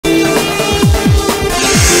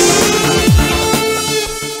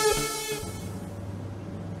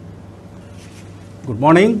Good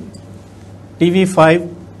morning. TV5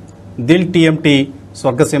 Dil TMT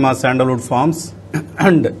Swargaseema sandalwood forms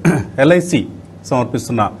and LIC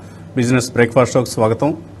సమర్పిస్తున్న business breakfast షోకి స్వాగతం.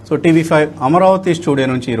 So TV5 Amaravati studio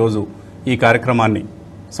నుంచి ఈరోజు ఈ కార్యక్రమాన్ని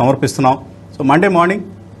సమర్పిస్తున్నాం. సో మండే మార్నింగ్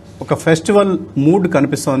ఒక ఫెస్టివల్ మూడ్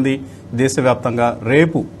కనిపిస్తోంది దేశవ్యాప్తంగా.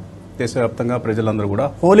 రేపు దేశవ్యాప్తంగా ప్రజలందరూ కూడా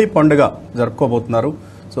హోలీ పండుగ జరుపుకోబోతున్నారు.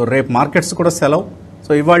 సో రేపు మార్కెట్స్ కూడా సెలవు.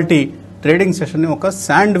 సో ఇవాల్టి ట్రేడింగ్ సెషన్ని ఒక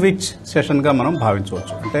శాండ్విచ్ సెషన్గా మనం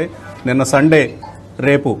భావించవచ్చు. అంటే నిన్న సండే,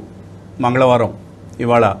 రేపు మంగళవారం,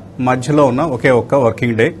 ఇవాళ మధ్యలో ఉన్న ఒకే ఒక్క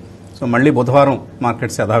వర్కింగ్ డే. సో మళ్ళీ బుధవారం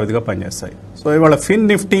మార్కెట్స్ యథావిధిగా పనిచేస్తాయి. సో ఇవాళ ఫిన్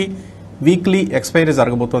నిఫ్టీ వీక్లీ ఎక్స్పైరీ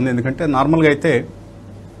జరగబోతోంది. ఎందుకంటే నార్మల్గా అయితే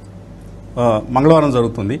మంగళవారం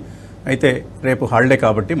జరుగుతుంది, అయితే రేపు హాలిడే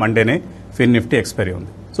కాబట్టి మండేనే ఫిన్ నిఫ్టీ ఎక్స్పైరీ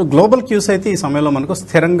ఉంది. సో గ్లోబల్ క్యూస్ అయితే ఈ సమయంలో మనకు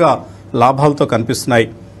స్థిరంగా లాభాలతో కనిపిస్తున్నాయి.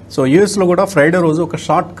 సో యూఎస్లో కూడా ఫ్రైడే రోజు ఒక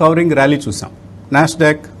షార్ట్ కవరింగ్ ర్యాలీ చూసాం.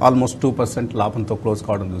 నాస్డాక్ ఆల్మోస్ట్ 2% లాభంతో క్లోజ్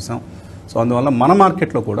కావడం చూసాం. సో అందువల్ల మన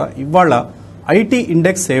మార్కెట్లో కూడా ఇవాళ ఐటీ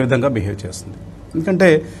ఇండెక్స్ ఏ విధంగా బిహేవ్ చేస్తుంది. ఎందుకంటే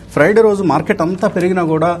ఫ్రైడే రోజు మార్కెట్ అంతా పెరిగినా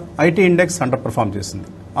కూడా ఐటీ ఇండెక్స్ అండర్ పర్ఫామ్ చేసింది.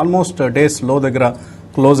 ఆల్మోస్ట్ డేస్ లో దగ్గర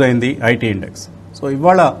క్లోజ్ అయింది ఐటీ ఇండెక్స్. సో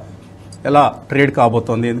ఇవాళ ఎలా ట్రేడ్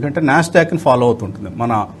కాబోతోంది, ఎందుకంటే నాస్డాక్ని ఫాలో అవుతుంటుంది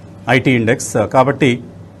మన ఐటీ ఇండెక్స్. కాబట్టి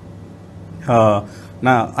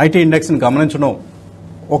నా ఐటీ ఇండెక్స్ని గమనించడం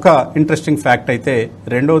ఒక ఇంట్రెస్టింగ్ ఫ్యాక్ట్ అయితే,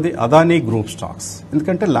 రెండోది అదానీ గ్రూప్ స్టాక్స్.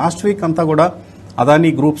 ఎందుకంటే లాస్ట్ వీక్ అంతా కూడా అదానీ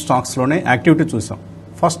గ్రూప్ స్టాక్స్లోనే యాక్టివిటీ చూసాం.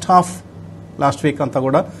 ఫస్ట్ హాఫ్ లాస్ట్ వీక్ అంతా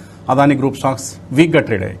కూడా అదానీ గ్రూప్ స్టాక్స్ వీక్గా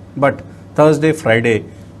ట్రేడ్ అయ్యాయి. బట్ థర్స్డే, ఫ్రైడే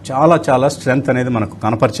చాలా స్ట్రెంగ్త్ అనేది మనకు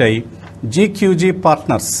కనపరిచాయి. GQG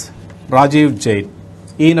పార్ట్నర్స్ రాజీవ్ జైన్,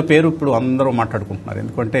 ఈయన పేరు ఇప్పుడు అందరూ మాట్లాడుకుంటున్నారు.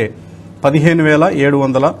 ఎందుకంటే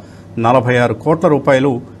 15,746 కోట్ల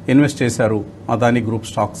రూపాయలు ఇన్వెస్ట్ చేశారు అదానీ గ్రూప్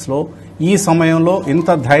స్టాక్స్లో. ఈ సమయంలో ఇంత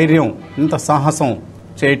ధైర్యం, ఇంత సాహసం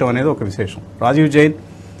చేయటం అనేది ఒక విశేషం. Rajiv Jain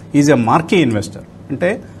is a marquee investor. అంటే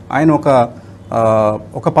ఆయన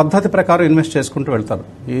ఒక పద్ధతి ప్రకారం ఇన్వెస్ట్ చేసుకుంటూ వెళ్తారు.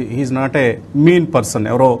 He's not a mean person.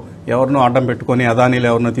 ఎవరినో అడ్డం పెట్టుకొని అదానీలు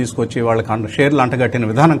ఎవరినో తీసుకొచ్చి వాళ్ళకి షేర్లు అంటగట్టిన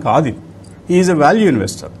విధానం కాదు. Is a value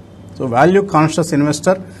investor. So value conscious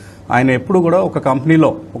investor. ఆయన ఎప్పుడు కూడా ఒక కంపెనీలో,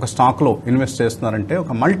 ఒక స్టాక్లో ఇన్వెస్ట్ చేస్తున్నారంటే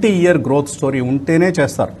ఒక మల్టీ ఇయర్ గ్రోత్ స్టోరీ ఉంటేనే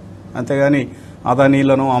చేస్తారు. అంతేగాని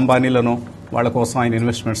అదానీలను, అంబానీలను వాళ్ళ కోసం ఆయన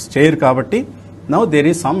ఇన్వెస్ట్మెంట్స్ చేయరు. కాబట్టి now there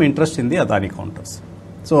is some interest in the Adani counters.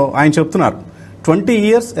 So ఆయన చెప్తున్నారు 20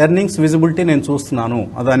 years ఎర్నింగ్స్ విజిబిలిటీ నేను చూస్తున్నాను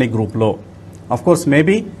అదానీ గ్రూప్లో. అఫ్ కోర్స్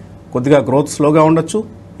మేబీ కొద్దిగా గ్రోత్ స్లోగా ఉండొచ్చు,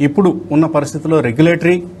 ఇప్పుడు ఉన్న పరిస్థితుల్లో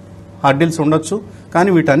రెగ్యులేటరీ హర్డిల్స్ ఉండొచ్చు, కానీ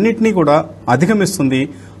వీటన్నిటినీ కూడా అధిగమిస్తుంది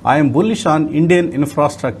I'm bullish on Indian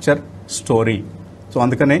infrastructure story. So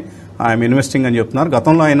అందుకనే ఐఎమ్ ఇన్వెస్టింగ్ అని చెప్తున్నారు.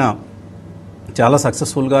 గతంలో ఆయన చాలా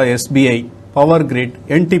సక్సెస్ఫుల్గా SBI, power grid,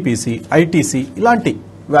 NTPC, ITC ఇలాంటి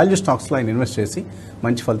వాల్యూ స్టాక్స్లో ఆయన ఇన్వెస్ట్ చేసి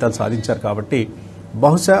మంచి ఫలితాలు సాధించారు. కాబట్టి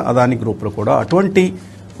బహుశా అదానీ గ్రూప్లో కూడా అటువంటి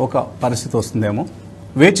ఒక పరిస్థితి వస్తుందేమో.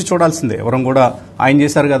 వేచి చూడాల్సిందే. ఎవరం కూడా ఆయన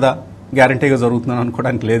చేశారు కదా గ్యారంటీగా జరుగుతుందని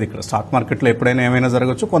అనుకోవడానికి లేదు. ఇక్కడ స్టాక్ మార్కెట్లో ఎప్పుడైనా ఏమైనా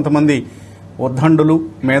జరగచ్చు. కొంతమంది ఉద్దండులు,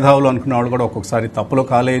 మేధావులు అనుకునే వాళ్ళు కూడా ఒక్కొక్కసారి తప్పులో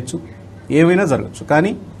కాలేయచ్చు, ఏమైనా జరగచ్చు.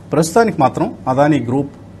 కానీ ప్రస్తుతానికి మాత్రం అదానీ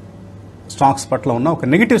గ్రూప్ స్టాక్స్ పట్ల ఉన్న ఒక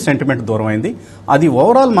నెగిటివ్ సెంటిమెంట్ దూరం అయింది. అది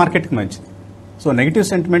ఓవరాల్ మార్కెట్కి మంచిది. సో నెగిటివ్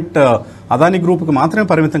సెంటిమెంట్ అదానీ గ్రూప్కి మాత్రమే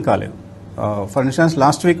పరిమితం కాలేదు. ఫర్ ఇన్స్టాన్స్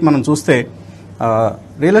లాస్ట్ వీక్ మనం చూస్తే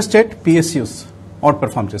real estate, PSUs out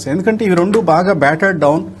perform చేశాయి. ఎందుకంటే ఇవి రెండు బాగా బ్యాటర్డ్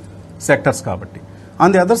డౌన్ సెక్టర్స్ కాబట్టి.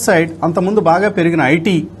 ఆన్ ది అదర్ సైడ్ అంతకుముందు బాగా పెరిగిన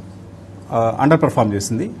ఐటీ అండర్ పెర్ఫామ్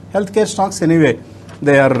చేసింది. Health care stocks anyway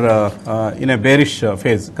they are in a bearish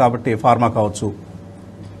phase. కాబట్టి ఫార్మా కావచ్చు,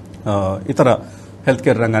 ఇతర హెల్త్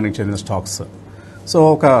కేర్ రంగానికి చెందిన స్టాక్స్. సో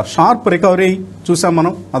ఒక షార్ప్ రికవరీ చూసాం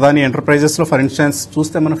మనం అదానీ ఎంటర్ప్రైజెస్లో. ఫర్ ఇన్స్టాన్స్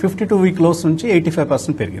చూస్తే మనం 52 వీక్ లోస్ నుంచి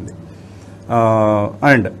 85% పెరిగింది.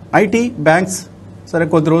 అండ్ ఐటీ, బ్యాంక్స్ సరే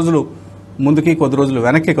కొద్ది రోజులు ముందుకి, కొద్ది రోజులు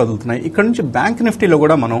వెనక్కి కదులుతున్నాయి. ఇక్కడ నుంచి బ్యాంక్ నిఫ్టీలో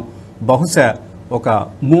కూడా మనం బహుశా ఒక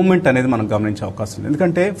మూవ్మెంట్ అనేది మనం గమనించే అవకాశం ఉంది.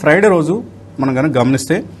 ఎందుకంటే ఫ్రైడే రోజు మనం కనుక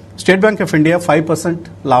గమనిస్తే స్టేట్ బ్యాంక్ ఆఫ్ ఇండియా 5%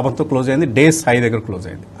 లాభంతో క్లోజ్ అయింది, డేస్ హై దగ్గర క్లోజ్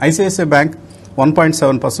అయింది. ICICI బ్యాంక్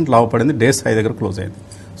 1.7% లాభపడింది, డేస్ హై దగ్గర క్లోజ్ అయింది.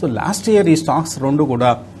 సో లాస్ట్ ఇయర్ ఈ స్టాక్స్ రెండు కూడా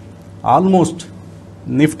ఆల్మోస్ట్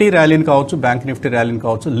నిఫ్టీ ర్యాలీని కావచ్చు, బ్యాంక్ నిఫ్టీ ర్యాలీని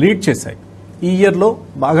కావచ్చు లీడ్ చేశాయి. ఈ ఇయర్లో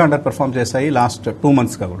బాగా అండర్ పెర్ఫామ్ చేశాయి లాస్ట్ 2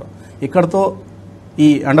 monthsగా కూడా. ఇక్కడతో ఈ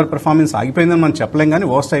అండర్ పెర్ఫార్మెన్స్ ఆగిపోయిందని మనం చెప్పలేం, కానీ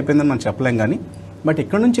వర్స్ట్ అయిపోయిందని మనం చెప్పలేం. కానీ బట్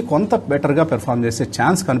ఇక్కడ నుంచి కొంత బెటర్గా పెర్ఫామ్ చేసే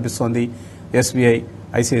ఛాన్స్ కనిపిస్తోంది SBI,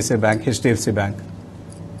 ICICI bank, HDFC bank,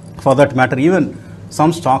 for that matter even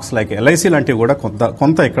some stocks like LIC లాంటివి కూడా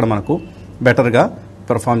కొంత ఇక్కడ మనకు బెటర్గా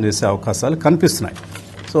పెర్ఫామ్ చేసే అవకాశాలు కనిపిస్తున్నాయి.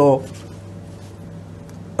 సో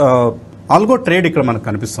ఆల్గో ట్రేడ్ ఇక్కడ మనకు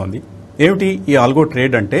కనిపిస్తోంది. ఏమిటి ఈ ఆల్గో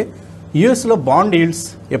ట్రేడ్ అంటే, యూఎస్లో బాండ్ ఈల్డ్స్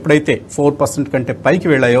ఎప్పుడైతే 4% కంటే పైకి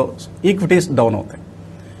వెళ్ళాయో ఈక్విటీస్ డౌన్ అవుతాయి.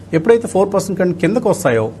 ఎప్పుడైతే 4% కంటే కిందకు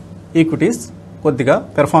వస్తాయో ఈక్విటీస్ కొద్దిగా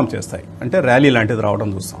పెర్ఫామ్ చేస్తాయి, అంటే ర్యాలీ లాంటిది రావడం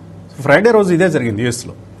చూస్తాం. ఫ్రైడే రోజు ఇదే జరిగింది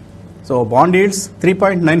యూఎస్లో. సో బాండ్ ఈల్డ్స్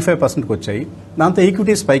 3.95%కి వచ్చాయి. దాంతో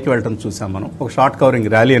ఈక్విటీస్ పైకి వెళ్ళడం చూసాం మనం. ఒక షార్ట్ కవరింగ్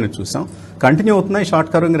ర్యాలీ అని చూసాం. కంటిన్యూ అవుతున్నాయి షార్ట్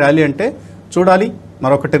కవరింగ్ ర్యాలీ అంటే చూడాలి,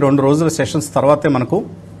 మరొకటి 2 రోజుల సెషన్స్ తర్వాతే మనకు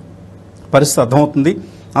పరిస్థితి అర్థమవుతుంది.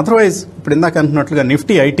 అదర్వైజ్ ఇప్పుడు ఇందాక అంటున్నట్లుగా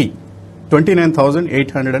నిఫ్టీ ఐటీ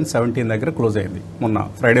 29,817 దగ్గర క్లోజ్ అయింది మొన్న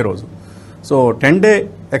ఫ్రైడే రోజు. So 10-day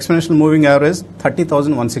exponential moving average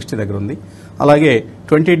 30,160 దగ్గర ఉంది. అలాగే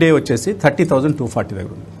 20-day వచ్చేసి 30,240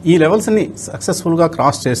 దగ్గర ఉంది. ఈ లెవెల్స్ని సక్సెస్ఫుల్గా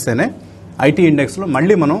క్రాస్ చేస్తేనే ఐటీ ఇండెక్స్లో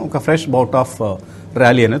మళ్ళీ మనం ఒక ఫ్రెష్ బౌట్ ఆఫ్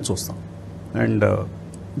ర్యాలీ అనేది చూస్తాం. అండ్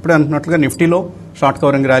ఇప్పుడు అంటున్నట్లుగా నిఫ్టీలో షార్ట్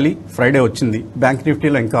కవరింగ్ ర్యాలీ ఫ్రైడే వచ్చింది. బ్యాంక్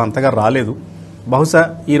నిఫ్టీలో ఇంకా అంతగా రాలేదు. బహుశా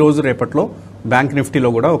ఈ రోజు రేపట్లో బ్యాంక్ నిఫ్టీలో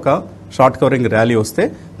కూడా ఒక షార్ట్ కవరింగ్ ర్యాలీ వస్తే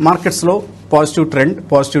మార్కెట్స్లో positive trend,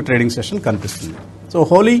 positive trading session కనిపిస్తుంది. సో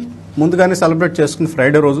హోలీ ముందుగానే సెలబ్రేట్ చేసుకున్న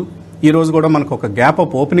ఫ్రైడే రోజు, ఈ రోజు కూడా మనకు ఒక గ్యాప్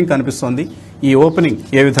ఆఫ్ ఓపెనింగ్ కనిపిస్తుంది. ఈ ఓపెనింగ్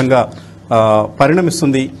ఏ విధంగా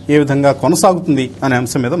పరిణమిస్తుంది, ఏ విధంగా కొనసాగుతుంది అనే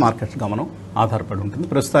అంశం మీద మార్కెట్ గమనం ఆధారపడి ఉంటుంది.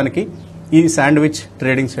 ప్రస్తుతానికి ఈ శాండ్విచ్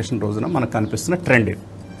ట్రేడింగ్ సెషన్ రోజున మనకు కనిపిస్తున్న ట్రెండ్ ఇది.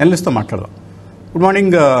 ఎనలిస్ట్తో మాట్లాడదాం. గుడ్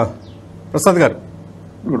మార్నింగ్ ప్రసాద్ గారు.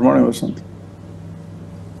 Good morning Vasant.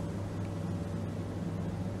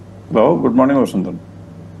 Hello, good morning Vasant.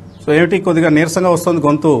 So ఏమిటి కొద్దిగా నీరసంగా వస్తుంది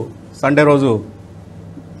గొంతు సండే రోజు?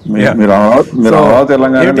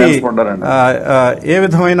 ఏ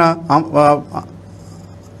విధమైన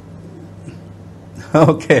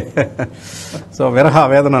ఓకే, సో విరహ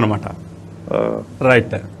వేదన అనమాట.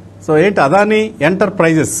 రైట్. సో ఏంటి Adani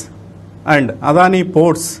enterprises and Adani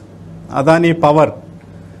ports, Adani power,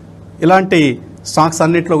 ఇలాంటి స్టాక్స్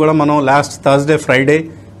అన్నిట్లో కూడా మనం లాస్ట్ థర్స్డే ఫ్రైడే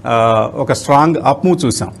ఒక స్ట్రాంగ్ అప్ మూవ్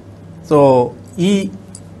చూసాం. సో ఈ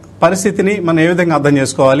పరిస్థితిని మనం ఏ విధంగా అర్థం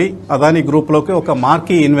చేసుకోవాలి? అదానీ గ్రూప్లోకి ఒక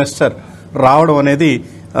మార్కీ ఇన్వెస్టర్ రావడం అనేది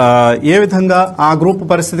ఏ విధంగా ఆ గ్రూప్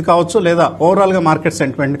పరిస్థితి కావచ్చు, లేదా ఓవరాల్గా మార్కెట్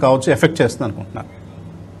సెంటిమెంట్ కావచ్చు ఎఫెక్ట్ చేస్తుంది అనుకుంటున్నారు?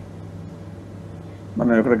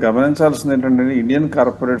 మనం ఇక్కడ గమనించాల్సింది ఏంటంటే, ఇండియన్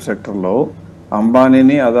కార్పొరేట్ సెక్టర్లో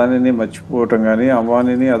అంబానీని అదానీని మర్చిపోవటం కానీ,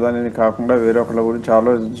 అంబానీని అదానీని కాకుండా వేరొకళ్ళ గురించి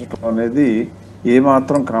ఆలోచించడం అనేది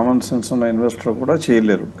ఏమాత్రం కామన్ సెన్స్ ఉన్న ఇన్వెస్టర్ కూడా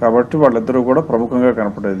చేయలేరు. కాబట్టి వాళ్ళిద్దరూ కూడా ప్రముఖంగా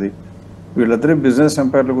కనపడేది. వీళ్ళిద్దరి బిజినెస్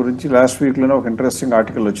ఎంపైర్ల గురించి లాస్ట్ వీక్లోనే ఒక ఇంట్రెస్టింగ్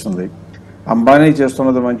ఆర్టికల్ వచ్చింది. అంబానీ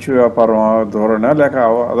చేస్తున్నది మంచి వ్యాపారం ధోరణ, లేక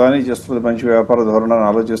అదానీ చేస్తున్నది మంచి వ్యాపార ధోరణ అని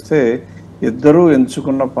ఆలోచిస్తే ఇద్దరూ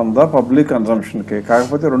ఎంచుకున్న పంద పబ్లిక్ కన్సంప్షన్కి.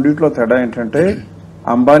 కాకపోతే రెండింటిలో తేడా ఏంటంటే,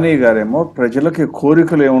 అంబానీ గారేమో ప్రజలకి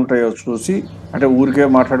కోరికలు ఏముంటాయో చూసి, అంటే ఊరికే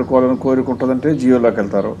మాట్లాడుకోవాలని కోరిక ఉంటుందంటే జియోలోకి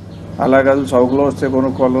వెళ్తారు, అలా కాదు చౌకలో వస్తే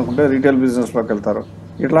కొనుక్కోవాలనుకుంటే రీటైల్ బిజినెస్లోకి వెళ్తారు.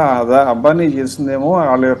 ఇట్లా అంబానీ చేసిందేమో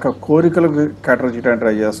వాళ్ళ యొక్క కోరికలకు క్యాటర్ చేయడానికి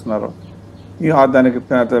ట్రై చేస్తున్నారు. దానికి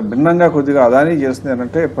భిన్నంగా కొద్దిగా అదానీ చేస్తుంది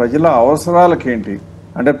ఏంటంటే, ప్రజల అవసరాలకి ఏంటి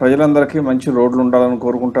అంటే, ప్రజలందరికీ మంచి రోడ్లు ఉండాలని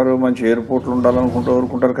కోరుకుంటారు, మంచి ఎయిర్పోర్ట్లు ఉండాలని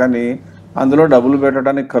కోరుకుంటారు, కానీ అందులో డబ్బులు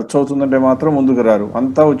పెట్టడానికి ఖర్చు అవుతుందంటే మాత్రం ముందుకు రారు.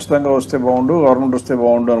 అంతా ఉచితంగా వస్తే బాగుండు, గవర్నమెంట్ వస్తే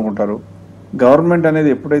బాగుండు అనుకుంటారు. గవర్నమెంట్ అనేది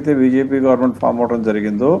ఎప్పుడైతే బీజేపీ గవర్నమెంట్ ఫామ్ అవడం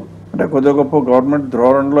జరిగిందో, అంటే కొద్దిగా గొప్ప గవర్నమెంట్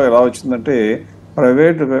ధోరణిలో ఎలా వచ్చిందంటే,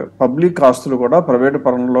 పబ్లిక్ ఆస్తులు కూడా ప్రైవేటు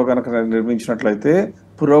పరంలో కనుక నిర్మించినట్లయితే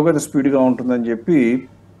పురోగతి స్పీడ్గా ఉంటుందని చెప్పి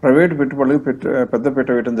ప్రైవేటు పెట్టుబడులకు పెద్ద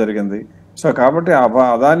వేయడం జరిగింది. సో కాబట్టి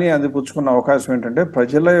అదానీ అందిపుచ్చుకున్న అవకాశం ఏంటంటే,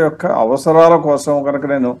 ప్రజల యొక్క అవసరాల కోసం కనుక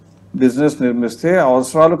నేను బిజినెస్ నిర్మిస్తే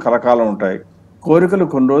అవసరాలు కలకాలం ఉంటాయి, కోరికలు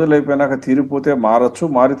కొన్ని రోజులు అయిపోయినాక తీరిపోతే మారచ్చు,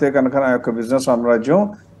 మారితే కనుక నా యొక్క బిజినెస్ సామ్రాజ్యం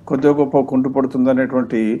కొద్దిగా గొప్ప కుంటుపడుతుంది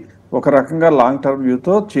అనేటువంటి ఒక రకంగా లాంగ్ టర్మ్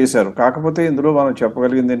వ్యూతో చేశారు. కాకపోతే ఇందులో మనం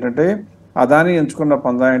చెప్పగలిగింది ఏంటంటే, అదానీ ఎంచుకున్న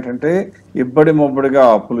పందా ఏంటంటే, ఇబ్బడి మొబ్బడిగా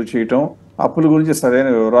అప్పులు చేయటం, అప్పుల గురించి సరైన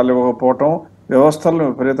వివరాలు ఇవ్వకపోవటం, వ్యవస్థలను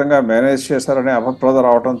విపరీతంగా మేనేజ్ చేశారనే అపప్రద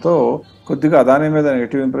రావడంతో కొద్దిగా అదానీ మీద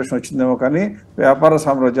నెగిటివ్ ఇంప్రెషన్ వచ్చిందేమో, కానీ వ్యాపార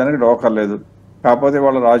సామ్రాజ్యానికి డోకర్లేదు. కాకపోతే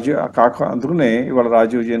అందుకనే ఇవాళ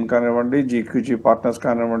రాజీవ్ జైన్ కానివ్వండి, జీక్యూజీ పార్ట్నర్స్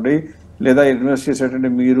కానివ్వండి, లేదా ఇన్వెస్ట్ చేసేటువంటి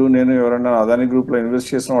మీరు నేను ఎవరైనా అదానీ గ్రూప్లో ఇన్వెస్ట్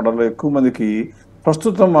చేసిన వాళ్ళలో ఎక్కువ మందికి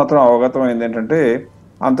ప్రస్తుతం మాత్రం అవగతం అయింది ఏంటంటే,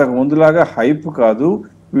 అంతకు ముందులాగా హైప్ కాదు,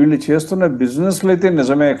 వీళ్ళు చేస్తున్న బిజినెస్లు అయితే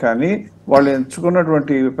నిజమే, కానీ వాళ్ళు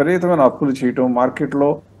ఎంచుకున్నటువంటి విపరీతమైన అప్పులు చేయటం, మార్కెట్లో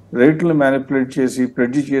రేట్లను మ్యానిపులేట్ చేసి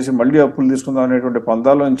ప్రెడ్జ్ చేసి మళ్ళీ అప్పులు తీసుకుందాం అనేటువంటి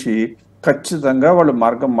పందాలోంచి ఖచ్చితంగా వాళ్ళు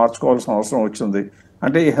మార్గం మార్చుకోవాల్సిన అవసరం వచ్చింది.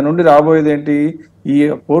 అంటే ఇక నుండి రాబోయేది ఏంటి, ఈ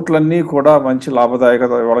పోర్ట్లన్నీ కూడా మంచి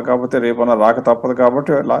లాభదాయకత ఇవ్వాలి, కాకపోతే రేపన్నా రాక తప్పదు,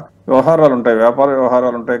 కాబట్టి వ్యవహారాలు ఉంటాయి, వ్యాపార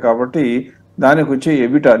వ్యవహారాలు ఉంటాయి. కాబట్టి దానికి వచ్చే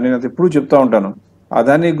ఎబిటా, నేను అది ఎప్పుడూ చెప్తా ఉంటాను,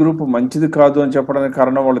 అదానీ గ్రూప్ మంచిది కాదు అని చెప్పడానికి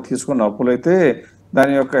కారణం వాళ్ళు తీసుకున్న అప్పులైతే,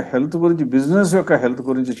 దాని యొక్క హెల్త్ గురించి, బిజినెస్ యొక్క హెల్త్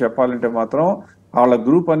గురించి చెప్పాలంటే మాత్రం వాళ్ళ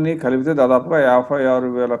గ్రూప్ అన్ని కలిపితే దాదాపుగా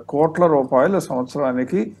 56,000 కోట్ల రూపాయలు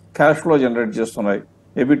సంవత్సరానికి క్యాష్ ఫ్లో జనరేట్ చేస్తున్నాయి.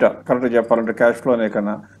 ఎబిటా కరెక్ట్గా చెప్పాలంటే క్యాష్ ఫ్లో అనే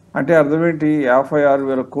కన్నా. అంటే అర్థం ఏంటి?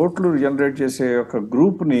 56,000 కోట్లు జనరేట్ చేసే ఒక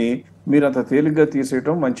గ్రూప్ని మీరు అంత తేలిగ్గా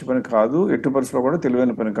తీసేయటం మంచి పని కాదు, ఎట్టి పరిస్థితిలో కూడా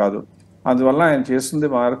తెలివైన పని కాదు. అందువల్ల ఆయన చేసింది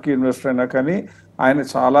మార్క్ ఇన్వెస్టర్ అయినా కానీ ఆయన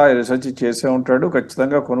చాలా రీసెర్చ్ చేసే ఉంటాడు.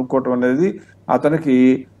 ఖచ్చితంగా కొనుక్కోవటం అనేది అతనికి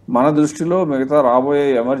మన దృష్టిలో మిగతా రాబోయే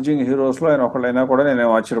ఎమర్జింగ్ హీరోస్లో ఆయన ఒకళ్ళైనా కూడా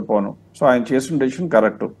నేనేం ఆశ్చర్యపోను. సో ఆయన చేసిన డెసిషన్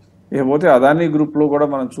కరెక్ట్. ఇకపోతే అదానీ గ్రూప్లో కూడా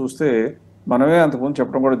మనం చూస్తే మనమే అంతకుముందు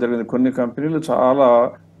చెప్పడం కూడా జరిగింది. కొన్ని కంపెనీలు చాలా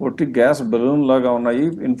ఒట్టి గ్యాస్ బెలూన్ లాగా ఉన్నాయి,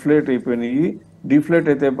 ఇన్ఫ్లేట్ అయిపోయినాయి. డిఫ్లేట్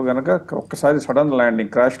అయితే కనుక ఒక్కసారి సడన్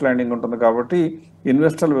ల్యాండింగ్, క్రాష్ ల్యాండింగ్ ఉంటుంది కాబట్టి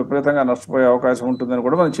ఇన్వెస్టర్లు విపరీతంగా నష్టపోయే అవకాశం ఉంటుందని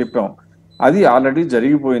కూడా మనం చెప్పాం. అది ఆల్రెడీ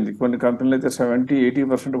జరిగిపోయింది. కొన్ని కంపెనీలు అయితే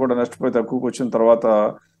 70-80% కూడా నష్టపోయి తక్కువకి వచ్చిన తర్వాత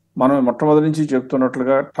మనం మొట్టమొదటి నుంచి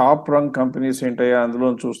చెప్తున్నట్లుగా టాప్ రంగ్ కంపెనీస్ ఏంటయ్యా అందులో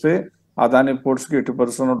చూస్తే అదాని పోర్ట్స్కి ఎట్టి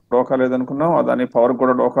పరిస్థితుల్లో డోకా లేదనుకున్నాం, అదాని పవర్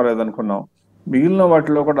కూడా డోకా లేదనుకున్నాం. మిగిలిన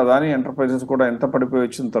వాటిలో కూడా అదాని ఎంటర్ప్రైజెస్ కూడా ఎంత పడిపోయి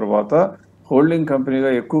వచ్చిన తర్వాత హోల్డింగ్ కంపెనీగా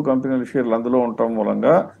ఎక్కువ కంపెనీల షేర్లు అందులో ఉండటం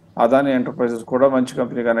మూలంగా అదాని ఎంటర్ప్రైజెస్ కూడా మంచి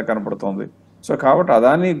కంపెనీగానే కనపడుతుంది. సో కాబట్టి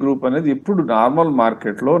అదాని గ్రూప్ అనేది ఇప్పుడు నార్మల్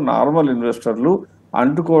మార్కెట్లో నార్మల్ ఇన్వెస్టర్లు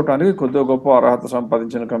అంటుకోవటానికి కొద్దిగా గొప్ప అర్హత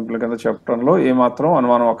సంపాదించిన కంపెనీల కింద చెప్పడంలో ఏమాత్రం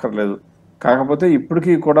అనుమానం అక్కర్లేదు. కాకపోతే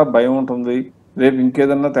ఇప్పటికీ కూడా భయం ఉంటుంది. రేపు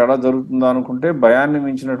ఇంకేదన్నా తేడా జరుగుతుందా అనుకుంటే భయాన్ని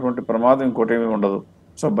మించినటువంటి ప్రమాదం ఇంకోటేమీ ఉండదు.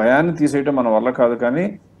 సో భయాన్ని తీసేయటం మన వల్ల కాదు, కానీ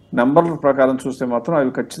నెంబర్ల ప్రకారం చూస్తే మాత్రం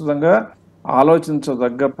అవి ఖచ్చితంగా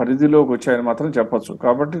ఆలోచించదగ్గ పరిధిలోకి వచ్చాయని మాత్రం చెప్పొచ్చు.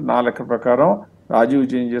 కాబట్టి నా లెక్క ప్రకారం రాజీవ్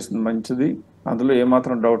జైన్ చేసింది మంచిది, అందులో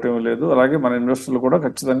ఏమాత్రం డౌట్ ఏమీ లేదు. అలాగే మన ఇన్వెస్టర్లు కూడా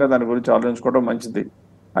ఖచ్చితంగా దాని గురించి ఆలోచించుకోవడం మంచిది.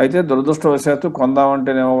 అయితే దురదృష్టవశాత్తు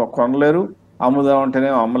కొందామంటేనేమో కొనలేరు,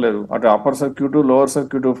 అమ్ముదామంటేనేమో అమ్మలేరు. అటు అప్పర్ సర్క్యూట్ లోవర్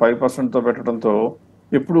సర్క్యూట్ 5%తో పెట్టడంతో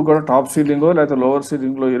ఎప్పుడు కూడా టాప్ సీలింగో లేకపోతే లోవర్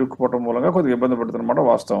సీలింగ్లో ఇరుక్కుపోవడం మూలంగా కొద్దిగా ఇబ్బంది పడుతుందన్నమాట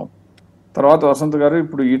వాస్తవం. తర్వాత వసంత్ గారు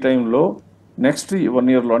ఇప్పుడు ఈ టైంలో నెక్స్ట్ 1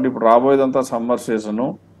 ఇయర్లో అంటే ఇప్పుడు రాబోయేదంతా సమ్మర్ సీజను,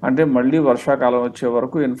 అంటే మళ్ళీ వర్షాకాలం వచ్చే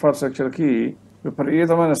వరకు ఇన్ఫ్రాస్ట్రక్చర్కి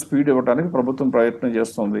విపరీతమైన స్పీడ్ ఇవ్వడానికి ప్రభుత్వం ప్రయత్నం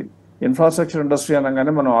చేస్తుంది. ఇన్ఫ్రాస్ట్రక్చర్ ఇండస్ట్రీ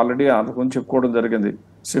అనగానే మనం ఆల్రెడీ అంతకుముందు చెప్పుకోవడం జరిగింది.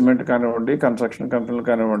 సిమెంట్ కానివ్వండి, కన్స్ట్రక్షన్ కంపెనీలు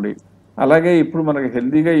కానివ్వండి. అలాగే ఇప్పుడు మనకి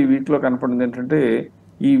హెల్దీగా ఈ వీక్లో కనపడింది ఏంటంటే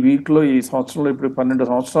ఈ వీక్లో ఈ సంవత్సరంలో ఇప్పుడు 12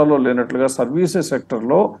 సంవత్సరాల్లో లేనట్లుగా సర్వీసెస్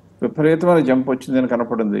సెక్టర్లో విపరీతమైన జంప్ వచ్చిందని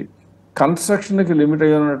కనపడింది. కన్స్ట్రక్షన్కి లిమిట్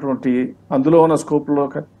అయి ఉన్నటువంటి అందులో ఉన్న స్కోప్లో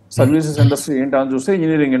సర్వీసెస్ ఇండస్ట్రీ ఏంటి అని చూస్తే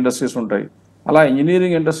ఇంజనీరింగ్ ఇండస్ట్రీస్ ఉంటాయి. అలా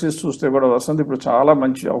ఇంజనీరింగ్ ఇండస్ట్రీస్ చూస్తే కూడా వసంత్ ఇప్పుడు చాలా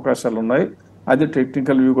మంచి అవకాశాలు ఉన్నాయి. అది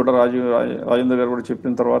టెక్నికల్ వ్యూ కూడా రాజేంద్ర గారు కూడా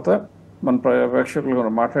చెప్పిన తర్వాత మన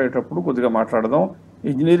ప్రేక్షకులు మాట్లాడేటప్పుడు కొద్దిగా మాట్లాడదాం.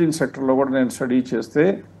 ఇంజనీరింగ్ సెక్టర్లో కూడా నేను స్టడీ చేస్తే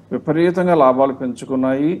విపరీతంగా లాభాలు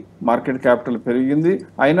పెంచుకున్నాయి, మార్కెట్ క్యాపిటల్ పెరిగింది.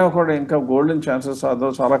 అయినా కూడా ఇంకా గోల్డెన్ ఛాన్సెస్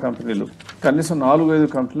చాలా కంపెనీలు, కనీసం 4-5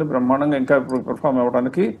 కంపెనీలు బ్రహ్మాండంగా ఇంకా పెర్ఫామ్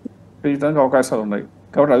అవ్వడానికి పెంచడానికి అవకాశాలు ఉన్నాయి.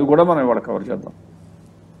 కాబట్టి అవి కూడా మనం ఇవాళ కవర్ చేద్దాం.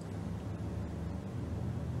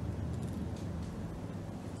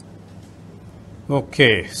 ఓకే,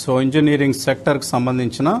 సో ఇంజనీరింగ్ సెక్టర్కి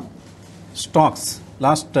సంబంధించిన stocks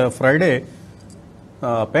last Friday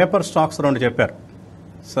paper stocks 2 చెప్పారు.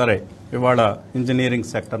 సరే, ఇవాళ ఇంజనీరింగ్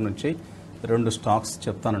సెక్టర్ నుంచి 2 స్టాక్స్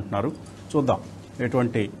చెప్తానంటున్నారు. చూద్దాం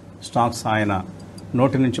ఎటువంటి స్టాక్స్ ఆయన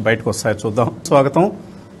నోటి నుంచి బయటకు వస్తాయో చూద్దాం. స్వాగతం.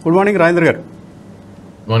 గుడ్ మార్నింగ్ రాజేంద్ర గారు.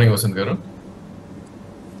 గుడ్ మార్నింగ్ వసంత్ గారు.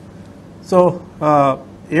 సో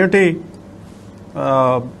ఏమిటి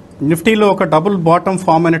నిఫ్టీలో ఒక డబుల్ బాటమ్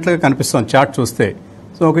ఫామ్ అయినట్లుగా కనిపిస్తుంది చార్ట్ చూస్తే.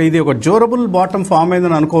 సో ఇది ఒక డ్యూరబుల్ బాటమ్ ఫామ్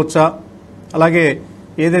అయిందని అనుకోవచ్చా? అలాగే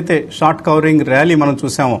ఏదైతే షార్ట్ కవరింగ్ ర్యాలీ మనం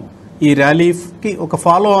చూసామో ఈ ర్యాలీకి ఒక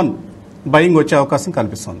ఫాలో ఆన్ బయింగ్ వచ్చే అవకాశం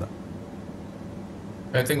కనిపిస్తుందా?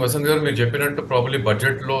 ఐ థింక్ వసంత్ గారు మీరు చెప్పినట్టు ప్రాబ్లీ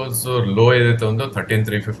బడ్జెట్ లో ఏదైతే ఉందో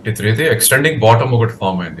 13,353 ఎక్స్టెండింగ్ బాటమ్ ఒకటి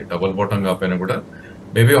ఫామ్ అయింది. డబుల్ బాటమ్ కాకపోయినా కూడా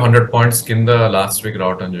మేబీ 100 పాయింట్స్ కింద లాస్ట్ వీక్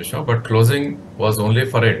రావటం చూసాం. But closing was only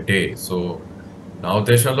for a day. So నా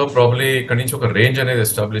ఉద్దేశంలో ప్రాబ్లీ ఇక్కడ నుంచి ఒక రేంజ్ అనేది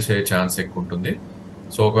ఎస్టాబ్లిష్ అయ్యే ఛాన్స్ ఎక్కువ ఉంటుంది.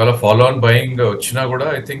 సో ఒకవేళ ఫాలో ఆన్ బయింగ్ వచ్చినా కూడా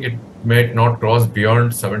I think it may not cross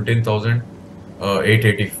beyond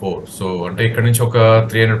 17,884. So అంటే ఇక్కడ నుంచి ఒక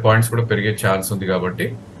 300 పాయింట్స్ కూడా పెరిగే ఛాన్స్ ఉంది కాబట్టి,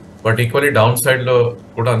 బట్ ఈక్వల్లీ డౌన్ సైడ్ లో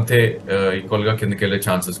కూడా అంతే ఈక్వల్ గా కిందకి వెళ్ళే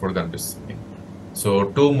ఛాన్సెస్ కూడా కనిపిస్తుంది. సో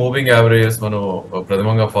 2 మూవింగ్ యావరేజెస్ మనం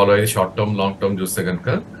ప్రథమంగా ఫాలో అయ్యి షార్ట్ టర్మ్ లాంగ్ టర్మ్ చూస్తే కనుక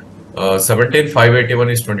 17,581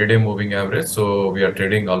 is 20-day moving average. So we are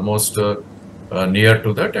trading almost near to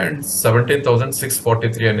that, and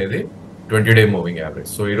 17,643 అనేది 20-day మూవింగ్ యావరేజ్.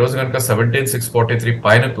 సో ఈ రోజు కనుక 17,643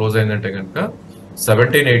 పైన క్లోజ్ అయిందంటే కనుక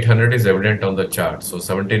 17,800 is evident on the chart. So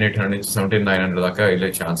 17,800 నుంచి 17,900 దాకా వెళ్ళే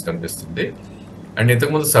ఛాన్స్ కనిపిస్తుంది. అండ్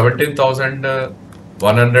ఇంతకుముందు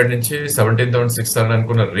 17,100 నుంచి 17,600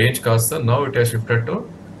 అనుకున్న రేంజ్ కాస్త now it has shifted to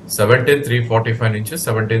 17,345 నుంచి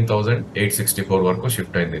 17,864 వరకు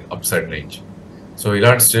షిఫ్ట్ అయింది అప్ సైడ్ రేంజ్. సో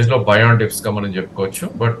ఇలాంటి స్టేజ్ లో బై ఆన్ డిప్స్ గా మనం చెప్పుకోవచ్చు.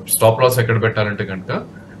 బట్ స్టాప్ లాస్ ఎక్కడ పెట్టాలంటే కనుక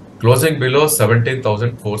closing below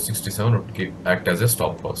 17,467 act as a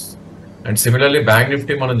stop loss. And similarly bank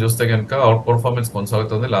Nifty మనం చూస్తే కనుక అవుట్ పర్ఫార్మెన్స్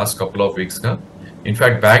కొనసాగుతుంది లాస్ట్ కపుల్ ఆఫ్ వీక్స్ గా.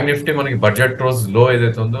 ఇన్ఫాక్ట్ బ్యాంక్ నిఫ్టీ మనకి బడ్జెట్ రోజు లో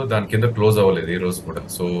ఏదైతే ఉందో దాని కింద క్లోజ్ అవ్వలేదు ఈ రోజు కూడా.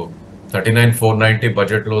 సో 39,490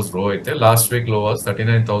 బడ్జెట్ క్లోజ్ లో అయితే లాస్ట్ వీక్ లో వాజ్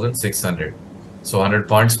 39,600. సో 100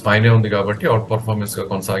 పాయింట్స్ పైనే ఉంది కాబట్టి అవుట్ పర్ఫార్మెన్స్ గా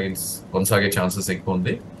కొనసాగే ఛాన్సెస్ ఎక్కువ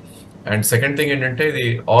ఉంది. అండ్ సెకండ్ థింగ్ ఏంటంటే ఇది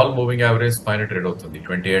ఆల్ మూవింగ్ యావరేజ్ పైన ట్రేడ్ అవుతుంది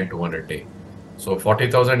 20 and 200 day. So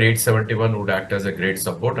 40,871 would act as a great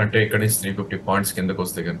support. అంటే ఇక్కడ నుంచి 350 పాయింట్స్ కిందకు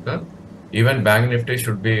వస్తే కనుక even bank Nifty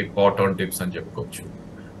should be pot on tips అని చెప్పుకోవచ్చు.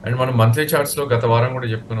 అండ్ మనం మంత్లీ చార్ట్స్ లో గత వారం కూడా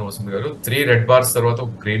చెప్పుకున్న వస్తుంది గారు 3 రెడ్ బార్స్ తర్వాత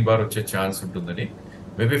ఒక గ్రీన్ బార్ వచ్చే ఛాన్స్ ఉంటుందని.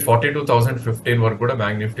 మేబీ 42,015 వరకు కూడా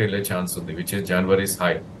బ్యాంక్ నిఫ్టీ వెళ్ళే ఛాన్స్ ఉంది, విచ్ ఇస్ జనవరీస్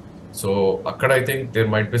హై. సో అక్కడ I think there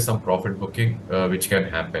might be some profit booking which can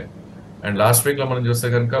happen. And last week లో మనం చూస్తే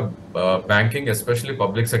కనుక banking especially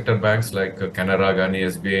public sector banks like Canara కానీ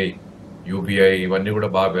ఎస్బీఐ, యూబీఐ ఇవన్నీ కూడా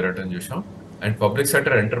బాగా పెరగటం చూసాం. అండ్ పబ్లిక్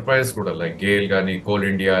సెక్టర్ ఎంటర్ప్రైజ్ కూడా లైక్ గేల్ కానీ కోల్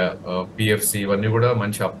ఇండియా, పిఎఫ్సి ఇవన్నీ కూడా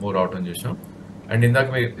మంచి అప్ మూవ్ రావటం చూసాం. అండ్ ఇందాక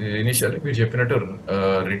మీరు చెప్పినట్టు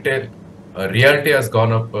retail reality has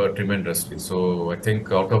gone up ట్రిమెండస్లీ. So I think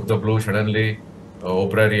out of the blue suddenly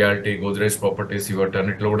ఓబ్రా reality, Godrej properties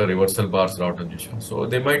ఇవన్నిటిలో కూడా రివర్సల్ బార్స్ రావడం చూసాం. సో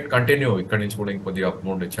దే మైట్ కంటిన్యూ ఇక్కడ నుంచి కూడా ఇంకొద్దిగా అప్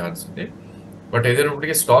ఉండే ఛాన్స్ ఉంది. బట్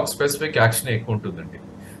ఏదైనప్పటికీ స్టాక్ స్పెసిఫిక్ యాక్షన్ ఎక్కువ ఉంటుందండి.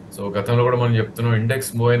 సో గతంలో కూడా మనం చెప్తున్నాం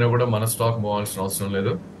ఇండెక్స్ మూవ్ అయినా కూడా మన స్టాక్ మూవ్ అవ్వాల్సిన అవసరం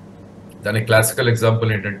లేదు. దానికి క్లాసికల్ ఎగ్జాంపుల్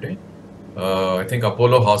ఏంటంటే I think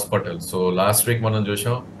Apollo hospital. So last week మనం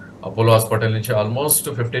చూసాం అపోలో హాస్పిటల్ నుంచి ఆల్మోస్ట్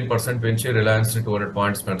 15% పెంచి రిలయన్స్ ని 200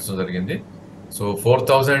 పాయింట్స్ పెంచడం జరిగింది. సో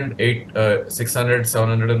 4,600,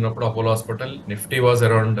 700 ఉన్నప్పుడు Apollo hospital Nifty was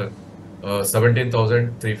around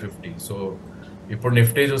 17,350. So ఇప్పుడు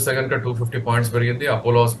నిఫ్టీ చూస్తే కనుక 250 పాయింట్స్ పెరిగింది,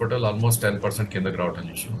 అపోలో హాస్పిటల్ ఆల్మోస్ట్ 10% కిందకి రావడం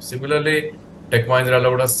చూసాం. సిమిలర్లీ టెక్ మహీంద్రాలో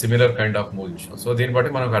కూడా సిమిలర్ కైండ్ ఆఫ్ మూవ్ చూసాం. సో దీన్ని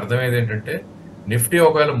బట్టి మనకు అర్థమయ్యేది ఏంటంటే నిఫ్టీ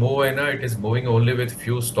ఒకవేళ మూవ్ అయినా it is moving only with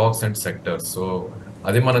few stocks and sectors. So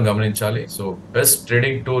అది మనం గమనించాలి. సో బెస్ట్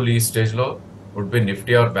ట్రేడింగ్ టూల్ ఈ స్టేజ్ లో would be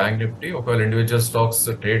Nifty or bank Nifty. ఒకవేళ ఇండివిజువల్ స్టాక్స్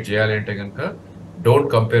ట్రేడ్ చేయాలి అంటే కనుక don't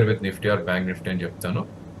compare with Nifty or bank Nifty అని చెప్తాను.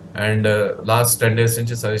 అండ్ లాస్ట్ 10 days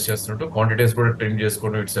నుంచి సజెస్ట్ చేస్తున్నట్టు క్వాంటిటీస్ కూడా ట్రిమ్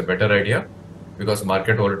చేసుకోవడం it's a better idea because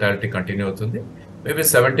market volatility continue అవుతుంది. మేబీ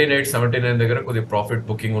 78, 79 దగ్గర కొద్దిగా ప్రాఫిట్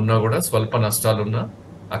బుకింగ్ ఉన్నా కూడా స్వల్ప నష్టాలు ఉన్నా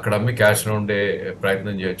అక్కడ అమ్మి క్యాష్ లో ఉండే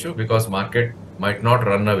ప్రయత్నం చేయొచ్చు because market might not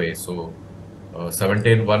run away. So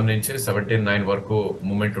 17.1 నుంచి 17.9 వరకు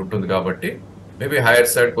మూమెంట్ ఉంటుంది కాబట్టి మేబీ హైయర్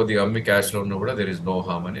సైడ్ కొద్దిగా అమ్మి క్యాష్ లో ఉన్నా కూడా దెర్ ఇస్ నో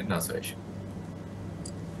హార్మ్ అని నా సజెషన్.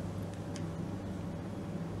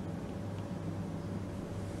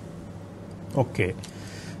 Okay,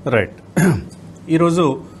 right. ఈరోజు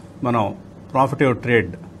మనం ప్రాఫిటివ్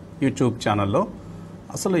ట్రేడ్ యూట్యూబ్ ఛానల్లో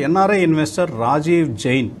అసలు ఎన్ఆర్ఐ ఇన్వెస్టర్ రాజీవ్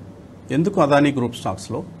జైన్ ఎందుకు అదానీ గ్రూప్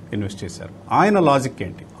స్టాక్స్లో ఇన్వెస్ట్ చేశారు, ఆయన లాజిక్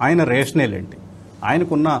ఏంటి, ఆయన రేషనల్ ఏంటి,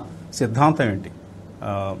 ఆయనకున్న సిద్ధాంతం ఏంటి.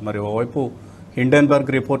 మరి ఓవైపు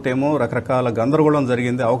హిండెన్బర్గ్ రిపోర్ట్ ఏమో రకరకాల గందరగోళం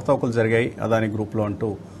జరిగింది, అవకతవకలు జరిగాయి అదానీ గ్రూప్లో అంటూ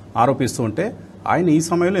ఆరోపిస్తూ ఉంటే ఆయన ఈ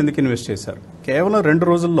సమయంలో ఎందుకు ఇన్వెస్ట్ చేశారు. కేవలం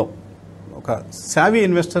 2 రోజుల్లో ఒక సావీ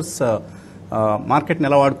ఇన్వెస్టర్స్ మార్కెట్ని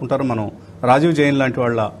ఎలా వాడుకుంటారో మనం రాజీవ్ జైన్ లాంటి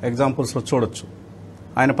వాళ్ళ ఎగ్జాంపుల్స్లో చూడొచ్చు.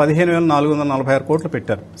 ఆయన 15,446 కోట్లు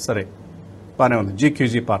పెట్టారు, సరే బాగానే ఉంది,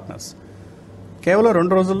 జీక్యూజీ పార్ట్నర్స్. కేవలం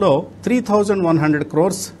 2 రోజుల్లో 3,100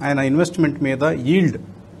 crores ఆయన ఇన్వెస్ట్మెంట్ మీద ఈల్డ్,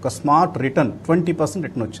 ఒక స్మార్ట్ రిటర్న్ 20%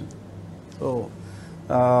 రిటర్న్ వచ్చింది. సో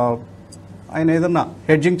ఆయన ఏదన్నా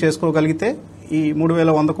హెడ్జింగ్ చేసుకోగలిగితే ఈ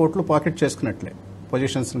 3,100 కోట్లు పాకెట్ చేసుకున్నట్లే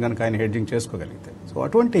పొజిషన్స్ కనుక ఆయన హెడ్జింగ్ చేసుకోగలిగితే. సో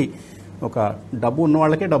అటువంటి ఒక డబ్బు ఉన్న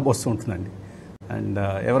వాళ్ళకే డబ్బు వస్తూ ఉంటుందండి. అండ్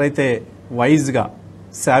ఎవరైతే వైజ్గా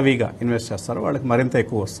సావీగా ఇన్వెస్ట్ చేస్తారో వాళ్ళకి మరింత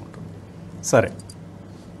ఎక్కువ వస్తుంటుంది. సరే,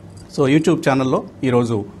 సో యూట్యూబ్ ఛానల్లో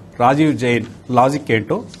ఈరోజు రాజీవ్ జైన్ లాజిక్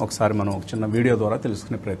ఏంటో ఒకసారి మనం ఒక చిన్న వీడియో ద్వారా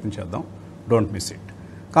తెలుసుకునే ప్రయత్నం చేద్దాం. Don't miss it.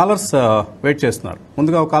 Callers wait చేస్తున్నారు.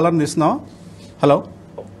 ముందుగా ఒక కాలర్ని తీస్తున్నావా? హలో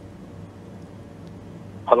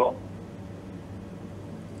హలో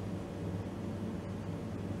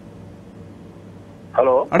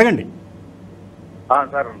హలో అడగండి.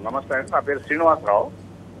 సార్ నమస్తే అండి, నా పేరు శ్రీనివాసరావు.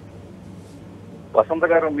 వసంత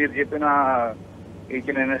గారు మీరు చెప్పిన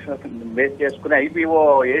ఇచ్చిన బేస్ చేసుకుని ఐపీఓ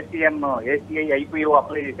ఏసీఐ ఐపీఓ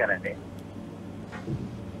అప్లై చేశానండి.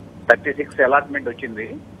 36 అలాట్మెంట్ వచ్చింది.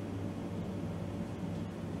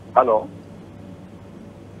 హలో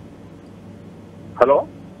హలో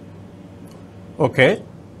ఓకే,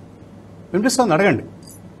 వినిపిస్తుంది, అడగండి.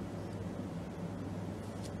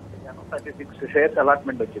 36 షేర్స్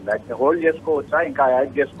అలాట్మెంట్ వచ్చింది. హోల్డ్ చేసుకోవచ్చా, ఇంకా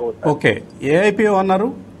యాడ్ చేసుకోవచ్చా? ఓకే, ఏ ఐపీఓ అన్నారు?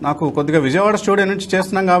 నాకు కొద్దిగా విజయవాడ స్టూడియో నుంచి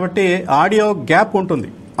చేస్తున్నాం కాబట్టి ఆడియో గ్యాప్ ఉంటుంది,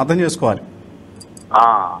 అర్థం చేసుకోవాలి.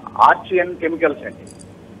 ఆర్చిఎన్ కెమికల్స్ అండి.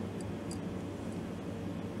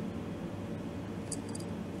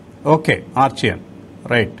 Okay, ఆర్చిఎన్,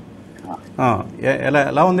 right.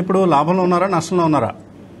 ఎలా ఉంది ఇప్పుడు? లాభంలో ఉన్నారా, నష్టంలో ఉన్నారా?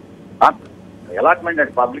 అలాట్మెంట్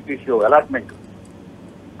అండి, పబ్లిక్ ఇష్యూ అలాట్మెంట్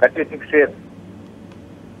 36 షేర్స్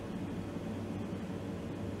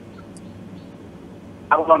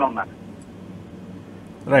లాభంలోనే ఉన్నారు.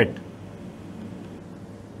 రైట్,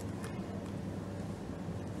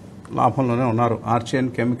 లాభంలోనే ఉన్నారు. Archean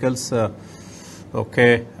chemicals, okay,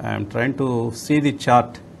 I'm trying to see the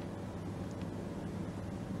chart.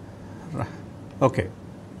 Okay,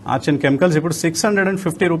 Archean chemicals ఇప్పుడు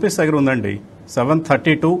 650 రూపీస్ దగ్గర ఉందండి.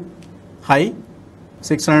 732 హై,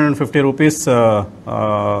 650 రూపీస్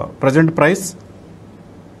ప్రజెంట్ ప్రైస్.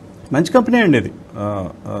 మంచి కంపెనీ అండి ఇది.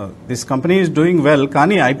 This company is doing well.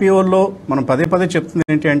 కానీ ఐపీఓలో మనం పదే పదే చెప్తుంది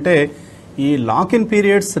ఏంటి అంటే, ఈ lock in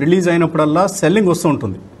periods release అయినప్పుడల్లా selling వస్తూ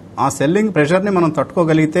ఉంటుంది. ఆ సెల్లింగ్ ప్రెషర్ని మనం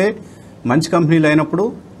తట్టుకోగలిగితే, మంచి కంపెనీలు అయినప్పుడు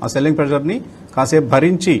ఆ సెల్లింగ్ ప్రెషర్ని కాసేపు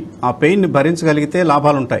భరించి, ఆ పెయిన్ని భరించగలిగితే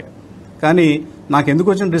లాభాలు ఉంటాయి. కానీ నాకు ఎందుకు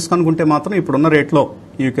వచ్చిన రిస్క్ అనుకుంటే మాత్రం ఇప్పుడున్న రేట్లో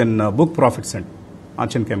యూ కెన్ బుక్ ప్రాఫిట్స్ అండి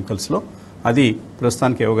ఆర్చియన్ కెమికల్స్లో. అది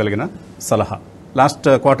ప్రస్తుతానికి ఇవ్వగలిగిన సలహా. లాస్ట్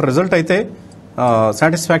క్వార్టర్ రిజల్ట్ అయితే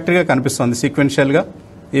సాటిస్ఫాక్టరీగా కనిపిస్తుంది సీక్వెన్షియల్గా.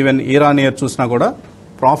 ఈవెన్ ఇయర్ ఆన్ ఇయర్ చూసినా కూడా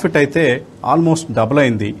ప్రాఫిట్ అయితే ఆల్మోస్ట్ డబుల్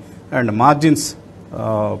అయింది. అండ్ మార్జిన్స్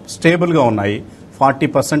స్టేబుల్గా ఉన్నాయి.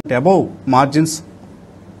 40% అబౌవ్ మార్జిన్స్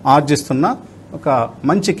ఆర్జిస్తున్న ఒక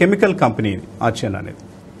మంచి కెమికల్ కంపెనీ ఆర్చియన్ అనేది.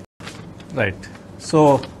 Right, so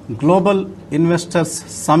global investors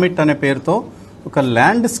summit అనే పేరుతో ఒక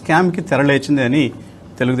ల్యాండ్ స్కామ్కి తెరలేచింది అని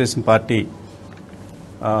తెలుగుదేశం పార్టీ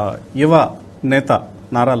యువ నేత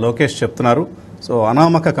నారా లోకేష్ చెప్తున్నారు. సో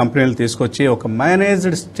అనామక కంపెనీలు తీసుకొచ్చి ఒక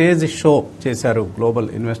మేనేజ్డ్ స్టేజ్ షో చేశారు గ్లోబల్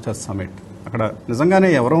ఇన్వెస్టర్స్ సమిట్. అక్కడ నిజంగానే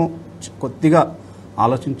ఎవరో కొద్దిగా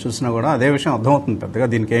ఆలోచించి చూసినా కూడా అదే విషయం అర్థమవుతుంది. పెద్దగా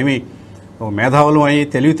దీనికి ఏమీ మేధావులు అయ్యి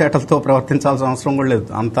తెలివితేటలతో ప్రవర్తించాల్సిన అవసరం కూడా లేదు.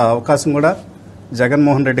 అంత అవకాశం కూడా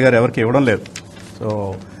జగన్మోహన్ రెడ్డి గారు ఎవరికి ఇవ్వడం లేదు. సో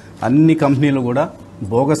అన్ని కంపెనీలు కూడా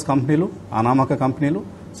బోగస్ కంపెనీలు, అనామక కంపెనీలు.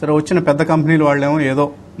 సరే, వచ్చిన పెద్ద కంపెనీలు వాళ్ళేమో ఏదో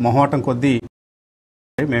మొహమాటం కొద్దీ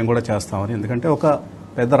మేము కూడా చేస్తామని. ఎందుకంటే ఒక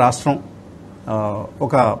పెద్ద రాష్ట్రం,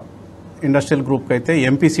 ఒక ఇండస్ట్రియల్ గ్రూప్కి అయితే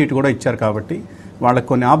ఎంపీ సీట్ కూడా ఇచ్చారు కాబట్టి వాళ్ళకి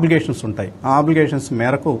కొన్ని ఆబ్లిగేషన్స్ ఉంటాయి. ఆ ఆబ్లిగేషన్స్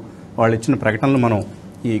మేరకు వాళ్ళు ఇచ్చిన ప్రకటనలు మనం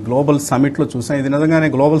ఈ గ్లోబల్ సమిట్లో చూసాం. ఇది నిజంగానే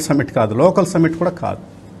గ్లోబల్ సమిట్ కాదు, లోకల్ సమిట్ కూడా కాదు.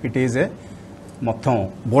 ఇట్ ఈజ్ ఏ మొత్తం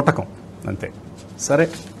బూటకం అంతే. సరే,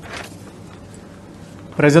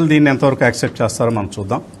 ప్రజలు దీన్ని ఎంతవరకు యాక్సెప్ట్ చేస్తారో మనం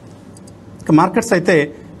చూద్దాం. ఇక మార్కెట్స్ అయితే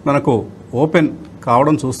మనకు ఓపెన్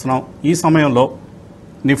కావడం చూస్తున్నాం. ఈ సమయంలో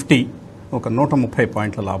నిఫ్టీ ఒక 130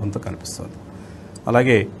 పాయింట్ల లాభంతో కనిపిస్తుంది.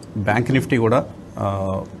 అలాగే బ్యాంక్ నిఫ్టీ కూడా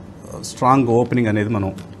స్ట్రాంగ్ ఓపెనింగ్ అనేది మనం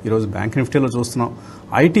ఈరోజు బ్యాంక్ నిఫ్టీలో చూస్తున్నాం.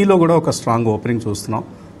 ఐటీలో కూడా ఒక స్ట్రాంగ్ ఓపెనింగ్ చూస్తున్నాం.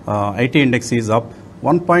 IT index is up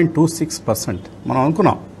 1.26%. మనం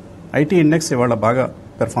అనుకున్నాం ఐటీ ఇండెక్స్ ఇవాళ బాగా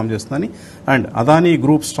పెర్ఫామ్ చేస్తుందని. అండ్ అదానీ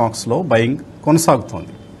గ్రూప్ స్టాక్స్లో బయింగ్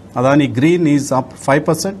కొనసాగుతోంది. Adani green is up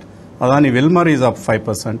 5%, Adani Wilmar is up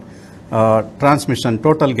 5%, transmission,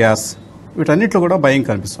 total gas, వీటన్నిటిలో కూడా బయింగ్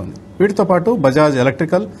కనిపిస్తుంది. వీటితో పాటు బజాజ్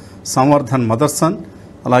ఎలక్ట్రికల్, సంవర్ధన్ మదర్సన్,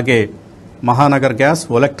 అలాగే Mahanagar gas,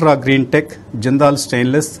 Olectra green tech, Jindal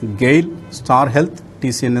stainless, GAIL, star health,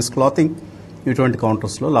 TCNS clothing, ఇటువంటి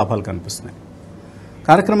కౌంటర్స్లో లాభాలు కనిపిస్తున్నాయి.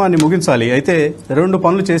 కార్యక్రమాన్ని ముగించాలి. అయితే 2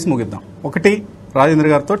 పనులు చేసి ముగిద్దాం. ఒకటి, రాజేంద్ర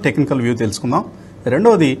గారితో టెక్నికల్ వ్యూ తెలుసుకుందాం.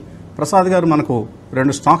 రెండవది, ప్రసాద్ గారు మనకు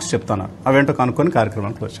 2 స్టాక్స్ చెప్తున్నారు, అవేంటో కనుక్కొని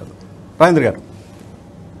కార్యక్రమానికి వచ్చేద్దాం. రాజేంద్ర గారు.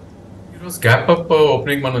 ఈరోజు గ్యాప్ అప్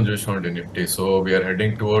ఓపెనింగ్ మనం చూసామండి Nifty. So we're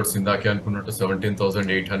heading towards ఇందాకే అనుకున్నట్టు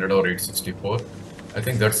 17,800 or 864. I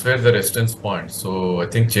think that's where the resistance point. So I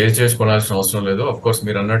think చేసి కొనాల్సిన అవసరం లేదు. అఫ్ కోర్స్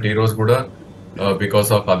మీరు అన్నట్టు ఈ రోజు కూడా because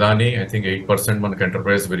of Adani I think 8% మనకి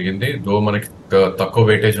ఎంటర్ప్రైజ్ పెరిగింది. దో మనకి తక్కువ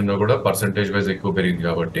వెయిటేజ్ ఉన్నా కూడా పర్సంటేజ్ వైజ్ ఎక్కువ పెరిగింది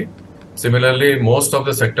కాబట్టి. Similarly most of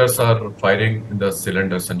the sectors are firing in the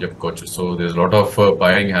cylinders అని చెప్పుకోవచ్చు. So this lot of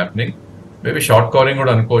buying happening. Maybe short covering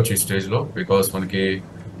కూడా అనుకోవచ్చు ఈ స్టేజ్ లో, బికాస్ మనకి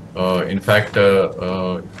ఇన్ఫాక్ట్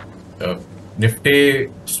నిఫ్టీ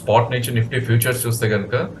స్పాట్ నుంచి నిఫ్టీ ఫ్యూచర్స్ చూస్తే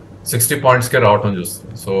కనుక 60 పాయింట్స్కే రావటం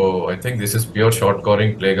చూస్తుంది. So I think this is pure short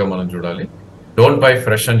covering ప్లేగా మనం చూడాలి. డోంట్ బై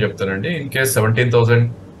ఫ్రెష్ అని చెప్తానండి. ఇన్ కేస్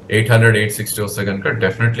 17,800, 860 వస్తే కనుక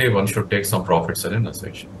definitely one should take some profits అని నా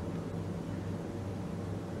సజెషన్.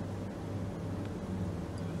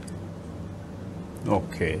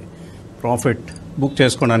 ఓకే, ప్రాఫిట్ బుక్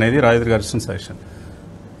చేసుకోండి అనేది రాజేంద్ర గారి సజెషన్.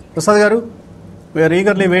 ప్రసాద్ గారు, we are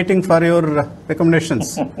eagerly waiting for your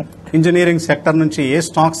recommendations. Engineering sector నుంచి ఏ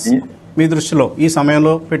స్టాక్స్ మీ దృష్టిలో ఈ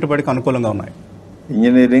సమయంలో పెట్టుబడికి అనుకూలంగా ఉన్నాయి?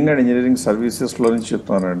 ఇంజనీరింగ్ అండ్ ఇంజనీరింగ్ సర్వీసెస్లో నుంచి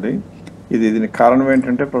చెప్తున్నానండి. దీనికి కారణం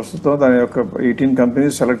ఏంటంటే ప్రస్తుతం దాని యొక్క 18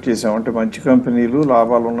 కంపెనీస్ సెలెక్ట్ చేసాం. అంటే మంచి కంపెనీలు,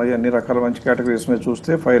 లాభాలు ఉన్నాయి, అన్ని రకాల మంచి కేటగిరీస్ మీద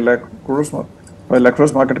చూస్తే 5 lakh crores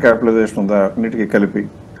మార్కెట్ క్యాపిటలైజేషన్ ఉంది అన్నిటికీ కలిపి.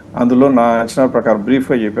 అందులో నా అంచనా ప్రకారం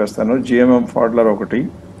బ్రీఫ్గా చెప్పేస్తాను. జిఎంఎం ఫాడ్లర్ ఒకటి,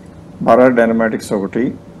 భారత్ డైనమాటిక్స్ ఒకటి,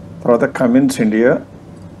 తర్వాత Cummins India,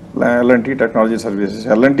 L&T technology services,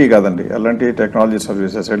 L&T కాదండి, L&T technology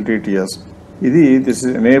services, LTTS. This is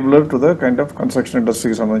enabler to the kind of construction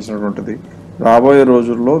ఇండస్ట్రీకి సంబంధించినటువంటిది. రాబోయే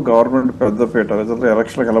రోజుల్లో గవర్నమెంట్ పెద్దపీట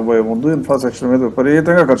ఎలక్షన్లకు వెళ్ళబోయే ముందు ఇన్ఫ్రాస్ట్రక్చర్ మీద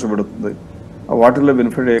విపరీతంగా ఖర్చు పెడుతుంది. వాటిల్లో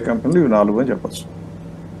బెనిఫిట్ అయ్యే కంపెనీలు ఇవి 4 అని చెప్పచ్చు.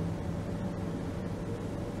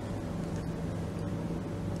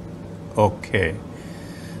 ఓకే,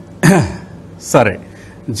 సరే.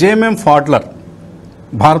 JMM ఫాడ్లర్,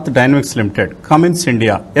 Bharat dynamics limited, Cummins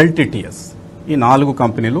India, LTTS, ఈ 4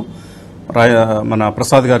 కంపెనీలు మన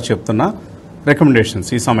ప్రసాద్ గారు చెప్తున్న రికమెండేషన్స్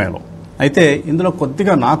ఈ సమయంలో. అయితే ఇందులో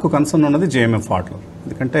కొద్దిగా నాకు కన్సర్న్ ఉన్నది జేఎంఎం ఫాడ్లర్.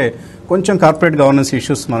 ఎందుకంటే కొంచెం కార్పొరేట్ గవర్నెన్స్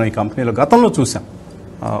ఇష్యూస్ మనం ఈ కంపెనీలో గతంలో చూసాం.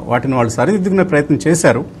 వాటిని వాళ్ళు సరిదిద్దుకునే ప్రయత్నం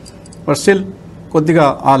చేశారు. బట్ స్టిల్ కొద్దిగా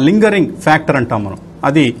ఆ లింగరింగ్ ఫ్యాక్టర్ అంటాం మనం,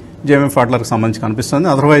 అది జేఎంఎం ఫాడ్లర్కి సంబంధించి కనిపిస్తుంది.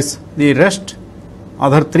 Otherwise the rest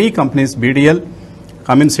other 3 companies, BDL,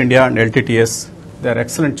 Cummins India and LTTS, they are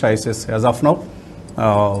excellent choices as of now.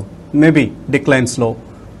 Maybe డిక్లైన్స్లో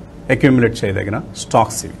accumulate చేయదగిన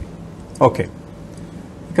స్టాక్స్ ఇవి. ఓకే,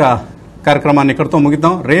 ఇక కార్యక్రమాన్ని ఇక్కడితో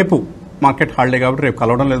ముగిద్దాం. రేపు మార్కెట్ హాలిడే కాబట్టి రేపు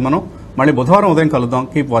కలవడం లేదు మనం. మళ్ళీ బుధవారం ఉదయం కలుద్దాం.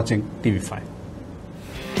 Keep watching TV5.